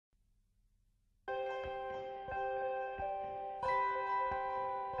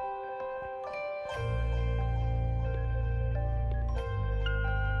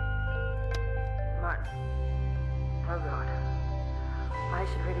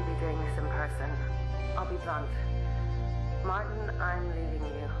really be doing this in person. I'll be blunt. Martin, I'm leaving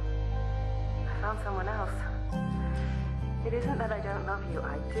you. I found someone else. It isn't that I don't love you,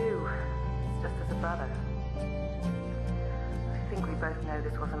 I do. It's just as a brother. I think we both know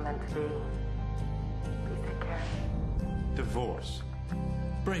this wasn't meant to be. Please take care. Divorce.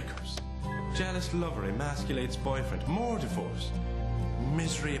 Breakups. Jealous lover emasculates boyfriend. More divorce.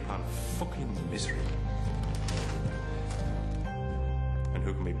 Misery upon fucking misery. And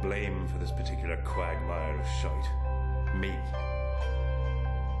who can we blame for this particular quagmire of shite? Me.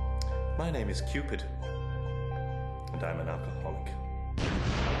 My name is Cupid, and I'm an alcoholic.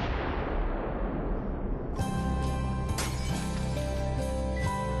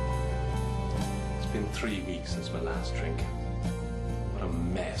 It's been 3 weeks since my last drink. What a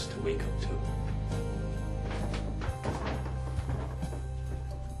mess to wake up to.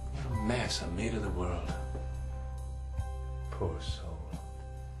 What a mess I made of the world. Poor soul.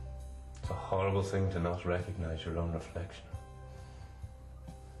 It's a horrible thing to not recognize your own reflection.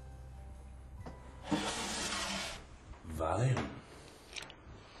 Valium.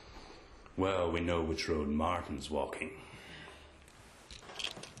 Well, we know which road Martin's walking.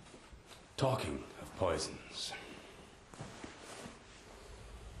 Talking of poisons.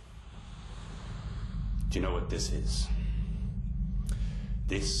 Do you know what this is?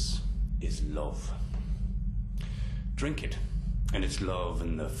 This is love. Drink it, and it's love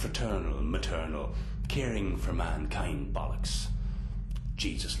in the fraternal, maternal, caring for mankind bollocks.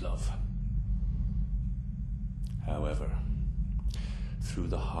 Jesus love. However, through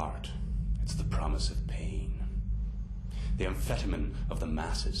the heart, it's the promise of pain. The amphetamine of the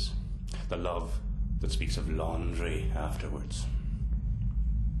masses. The love that speaks of laundry afterwards.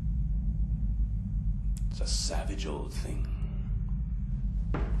 It's a savage old thing.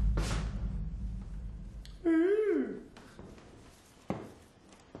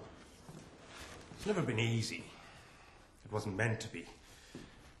 It's never been easy. It wasn't meant to be.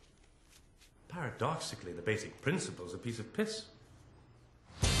 Paradoxically, the basic principle is a piece of piss.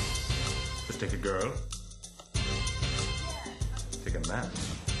 Just take a girl, take a man,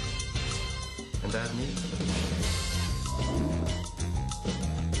 and add me.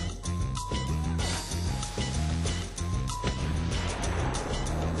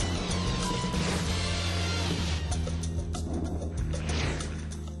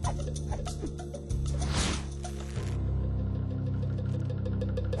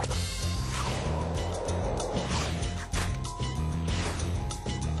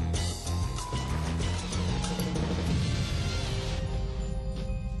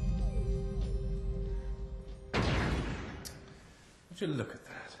 Would you look at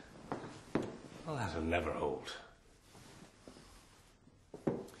that? Well, that'll never hold.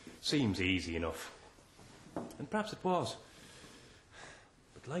 Seems easy enough. And perhaps it was.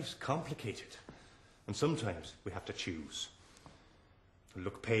 But life's complicated. And sometimes we have to choose.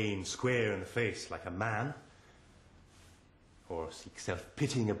 Look pain square in the face like a man, or seek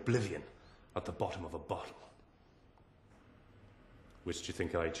self-pitying oblivion at the bottom of a bottle. Which do you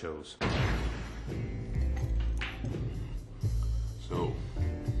think I chose? So,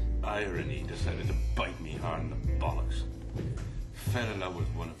 irony decided to bite me hard in the bollocks. Fell in love with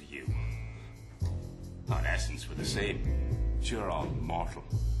one of you. Now, in essence, we're the same. You're all mortal.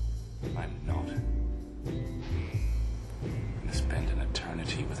 I'm not. I'm gonna spend an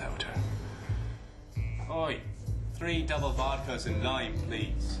eternity without her. Oi, 3 double vodkas and lime,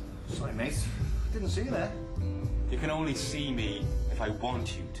 please. Sorry, mate. Didn't see you there. You can only see me if I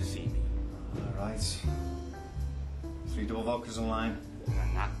want you to see me. All right. 3 double vodkas and lime.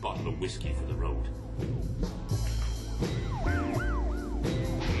 And that bottle of whiskey for the road.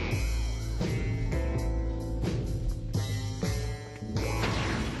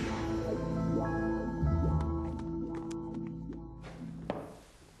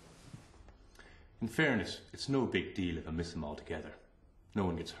 In fairness, it's no big deal if I miss them altogether. No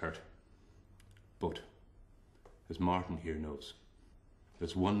one gets hurt. But, as Martin here knows,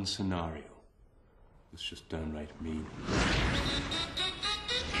 there's one scenario that's just downright mean.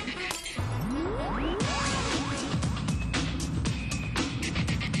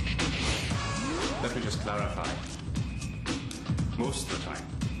 Let me just clarify. Most of the time,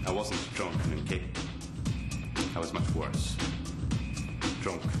 I wasn't drunk and incapable. I was much worse.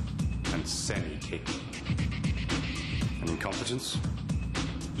 Drunk and semi-capable. And incompetence?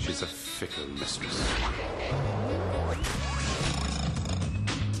 She's a fickle mistress.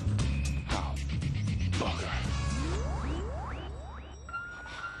 Oh, bugger.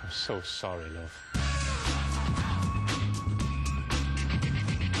 I'm so sorry, love.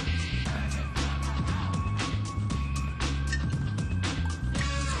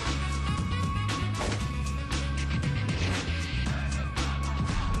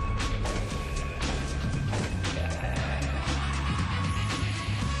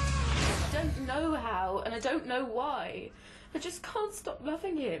 don't know why. I just can't stop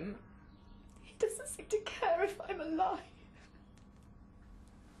loving him. He doesn't seem to care if I'm alive.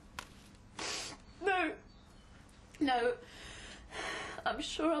 No. I'm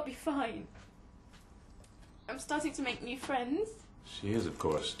sure I'll be fine. I'm starting to make new friends. She is, of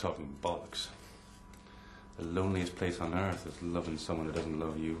course, talking bollocks. The loneliest place on earth is loving someone who doesn't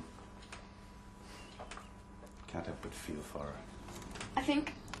love you. Can't help but feel for her. I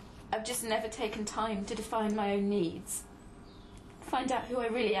think I've just never taken time to define my own needs. Find out who I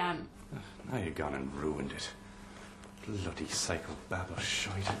really am. Now you've gone and ruined it. Bloody psychobabble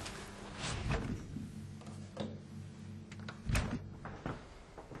shite.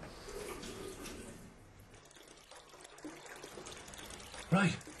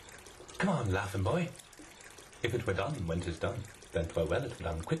 Right. Come on, laughing boy. If it were done when 'tis done, then 'twere well it were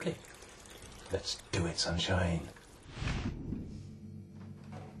done quickly. Let's do it, sunshine.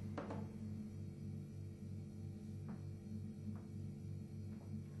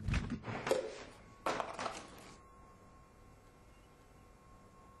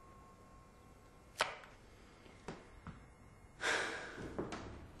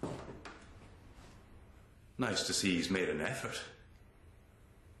 Nice to see he's made an effort.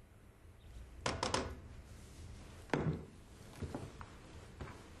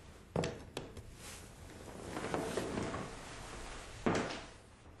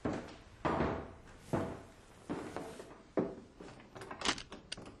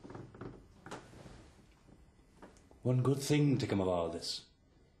 One good thing to come of all this.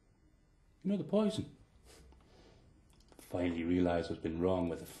 You know, the poison. Finally realised what's been wrong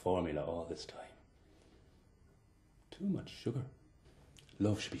with the formula all this time. Too much sugar.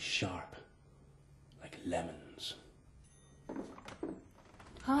 Love should be sharp, like lemons.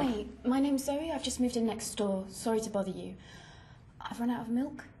 Hi, my name's Zoe. I've just moved in next door. Sorry to bother you. I've run out of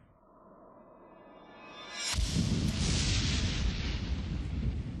milk.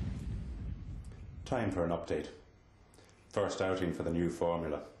 Time for an update. First outing for the new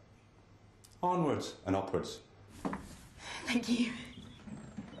formula. Onwards and upwards. Thank you.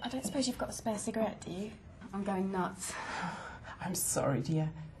 I don't suppose you've got a spare cigarette, do you? I'm going nuts. I'm sorry, dear.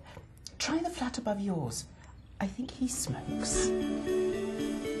 Try the flat above yours. I think he smokes.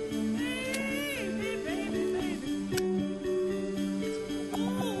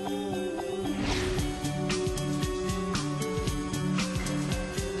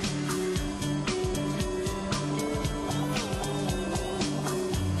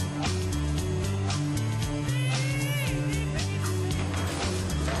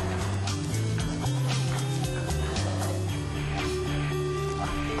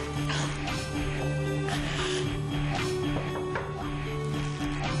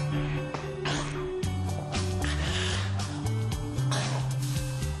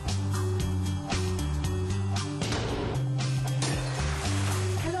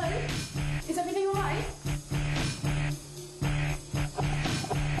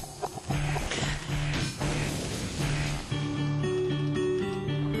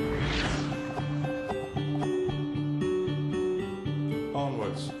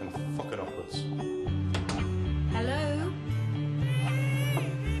 Onwards and fucking upwards. Hello?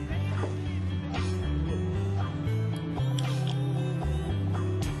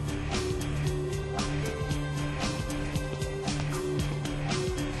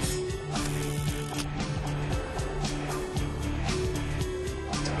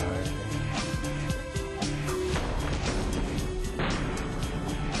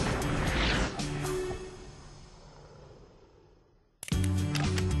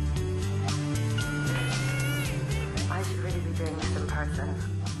 I should really be doing this in person.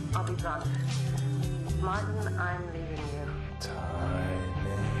 I'll be blunt. Martin, I'm leaving